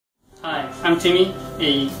I'm Timmy,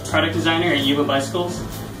 a product designer at Yuba Bicycles,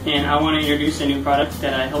 and I want to introduce a new product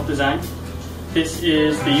that I helped design. This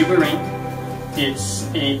is the Yuba Ring.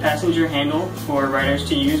 It's a passenger handle for riders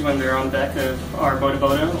to use when they're on the back of our Boda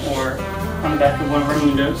or on the back of one of our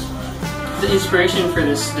Mundos. The inspiration for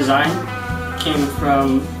this design came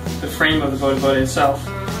from the frame of the Boda itself.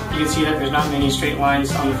 You can see that there's not many straight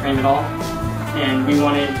lines on the frame at all, and we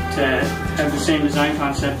wanted to have the same design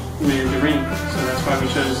concept with the ring, so that's why we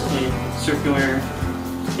chose a circular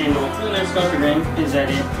handle. The really nice about the ring is that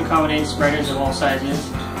it accommodates riders of all sizes,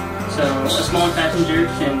 so a smaller passenger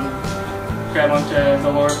can grab onto the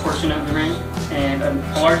lower portion of the ring, and a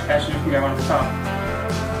large passenger can grab onto the top.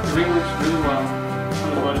 The ring works really well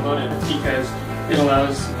on the Boda because it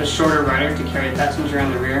allows a shorter rider to carry a passenger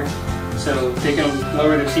on the rear, so they can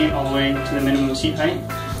lower their seat all the way to the minimum seat height.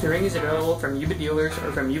 The ring is available from Yuba dealers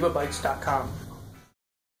or from YubaBikes.com.